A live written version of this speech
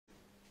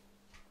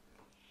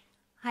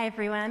Hi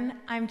everyone,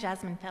 I'm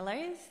Jasmine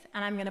Fellows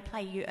and I'm going to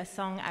play you a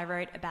song I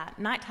wrote about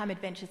nighttime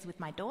adventures with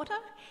my daughter.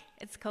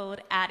 It's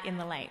called Out in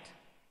the Late.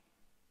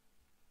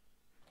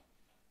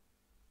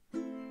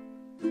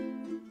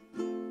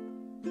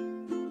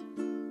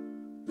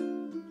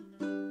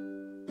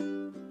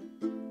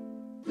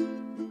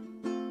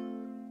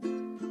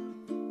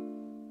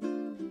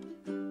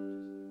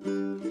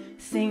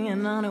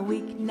 Singing on a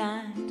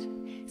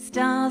weeknight,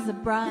 stars are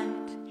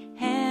bright,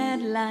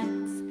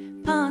 headlights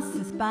pass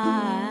us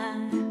by.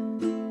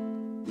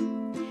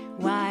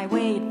 Why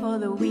wait for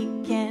the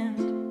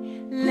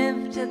weekend?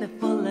 Live to the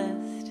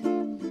fullest.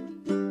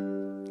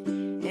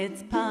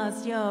 It's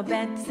past your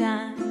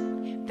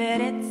bedtime, but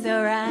it's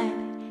alright.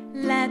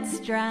 Let's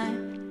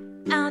drive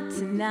out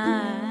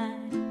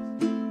tonight.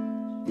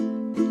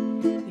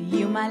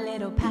 You, my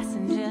little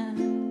passenger,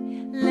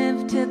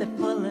 live to the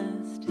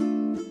fullest.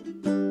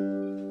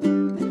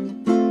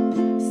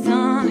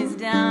 Sun is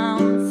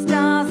down,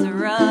 stars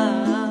are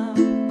up,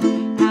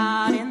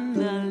 out in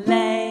the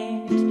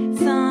late.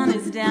 Sun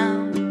is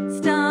down,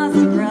 stars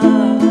are up,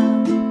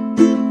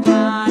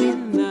 out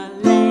in the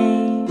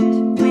late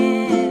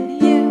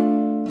with you.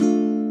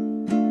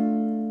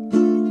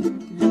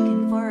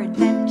 Looking for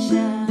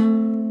adventure,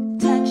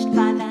 touched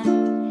by that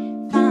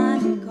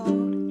fine and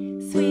cold,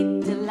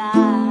 sweet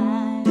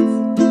delights.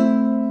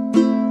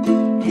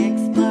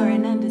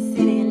 Exploring under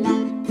city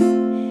lights,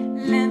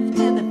 live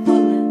to the fullest.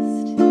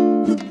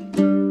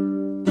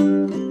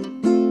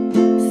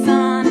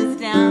 Sun is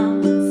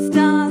down,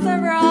 stars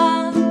are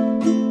up,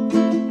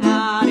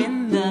 out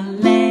in the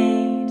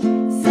late.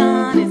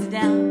 Sun is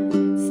down,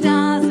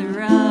 stars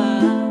are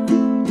up,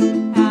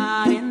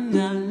 out in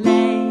the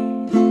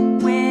late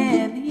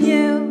with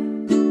you.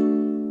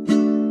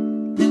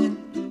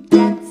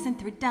 Dancing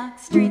through dark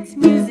streets,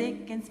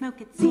 music and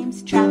smoke, it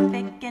seems.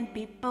 Traffic and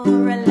people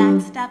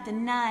relaxed after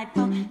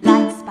nightfall.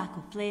 Lights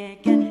sparkle,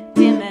 flicker,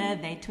 dimmer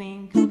they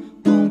twinkle.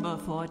 Home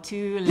before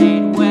too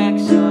late, work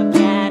sure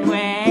can't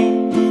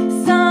wait.